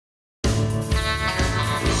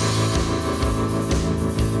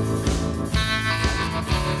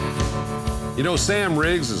You know, Sam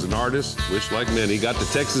Riggs is an artist which, like many, got to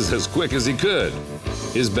Texas as quick as he could.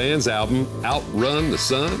 His band's album, Outrun the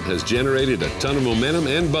Sun, has generated a ton of momentum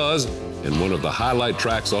and buzz, and one of the highlight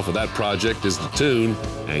tracks off of that project is the tune,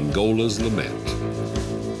 Angola's Lament.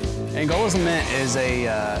 Angola's Lament is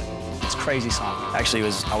it's a crazy song. Actually,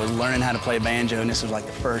 I was learning how to play banjo, and this was like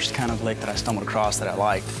the first kind of lick that I stumbled across that I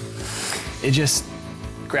liked. It just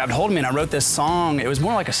grabbed hold of me, and I wrote this song. It was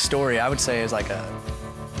more like a story. I would say it was like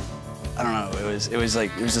I don't know, it was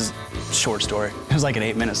this short story. It was like an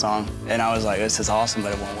 8-minute song, and I was like, this is awesome,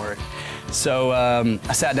 but it won't work. So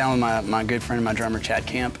I sat down with my good friend, my drummer, Chad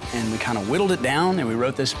Kemp, and we kind of whittled it down, and we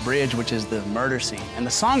wrote this bridge, which is the murder scene. And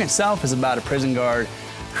the song itself is about a prison guard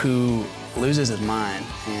who loses his mind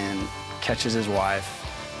and catches his wife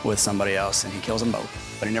with somebody else, and he kills them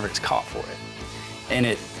both, but he never gets caught for it. And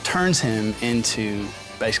it turns him into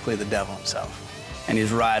basically the devil himself. And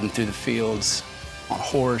he's riding through the fields on a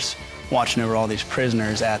horse, watching over all these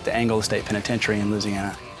prisoners at the Angola State Penitentiary in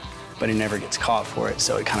Louisiana, but he never gets caught for it,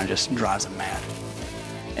 so it kind of just drives him mad.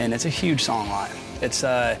 And it's a huge song live.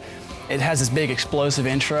 It has this big explosive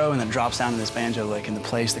intro, and then drops down to this banjo lick, and the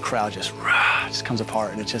crowd just comes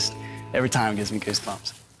apart, and it just, every time it gives me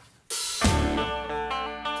goosebumps.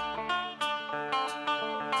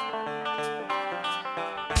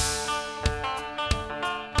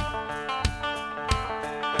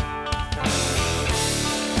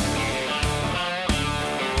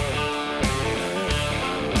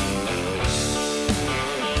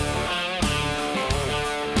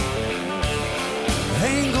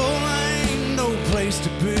 Angola ain't no place to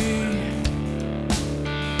be.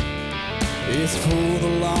 It's for the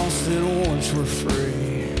lost that once were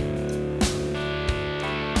free.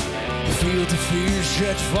 Field to field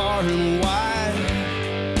stretch far and wide,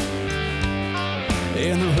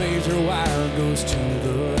 and the razor wire goes to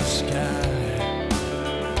the sky.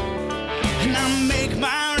 And I make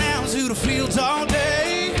my rounds through the fields all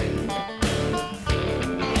day,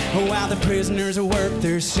 while the prisoners work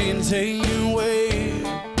their sins away.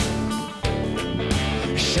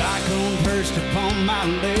 Shotgun perched upon my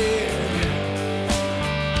leg,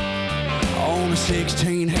 on a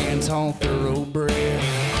 16-hand-tall thoroughbred.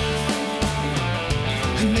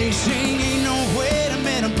 And they sing, ain't no way to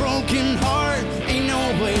mend a broken heart, ain't no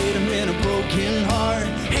way to mend a broken heart,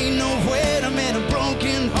 ain't no way to mend a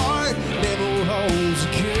broken heart, devil holds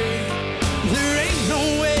the key. There ain't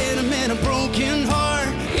no way to mend a broken heart,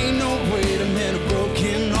 ain't no way to mend a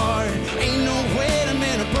broken heart, ain't no way to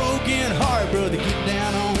mend a broken heart, brother, get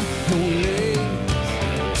down on your knees.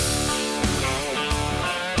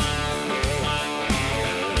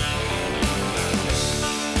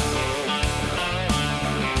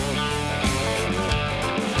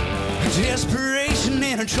 Desperation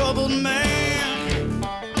in a troubled man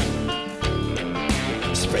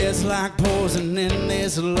spreads like poison in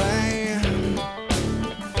this land.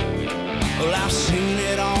 Well, I've seen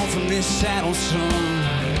it all from this saddle, son.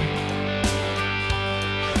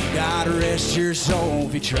 God rest your soul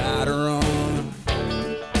if you try to run.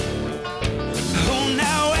 Oh,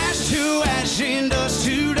 now ash to ash and dust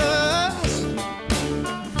to dust.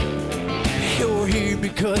 You're here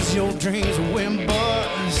because your dreams went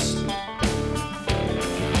bust.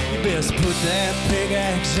 You best put that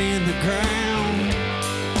pickaxe in the ground.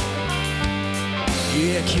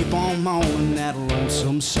 Yeah, keep on mowing that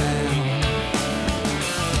lonesome sound.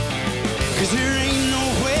 'Cause there ain't no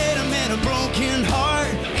way to mend a broken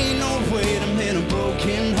heart, ain't no way to mend a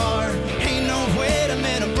broken heart, ain't no way to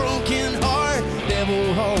mend a broken heart,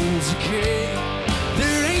 devil holds the key.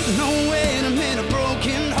 There ain't no way to mend a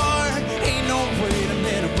broken heart, ain't no way to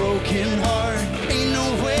mend a broken heart, ain't no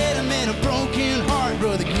way to mend a broken heart,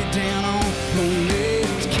 brother, get down on your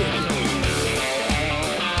knees, kick it.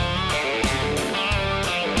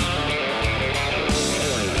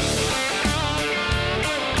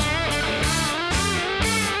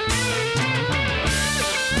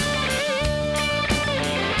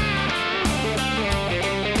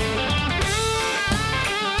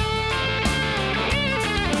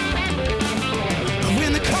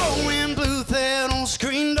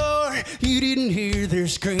 Their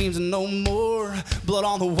screams and no more, blood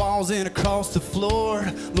on the walls and across the floor.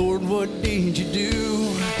 Lord, what did you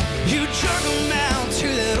do? You jerked them out to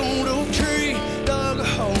that old oak tree, dug a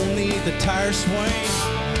hole neath the tire swing,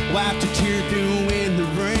 wiped a tear through in the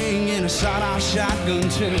ring, and a sawed-off shotgun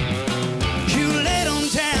too. You laid them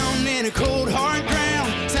down in a cold hard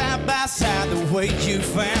ground, side by side the way you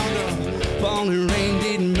found them. Falling rain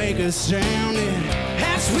didn't make a sound, and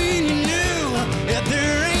that's when you knew that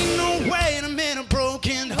there ain't no way to mend a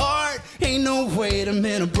broken heart, ain't no way to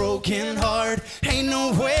mend a broken heart, ain't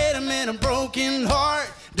no way to mend a broken heart,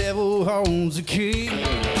 devil holds owns the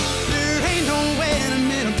key.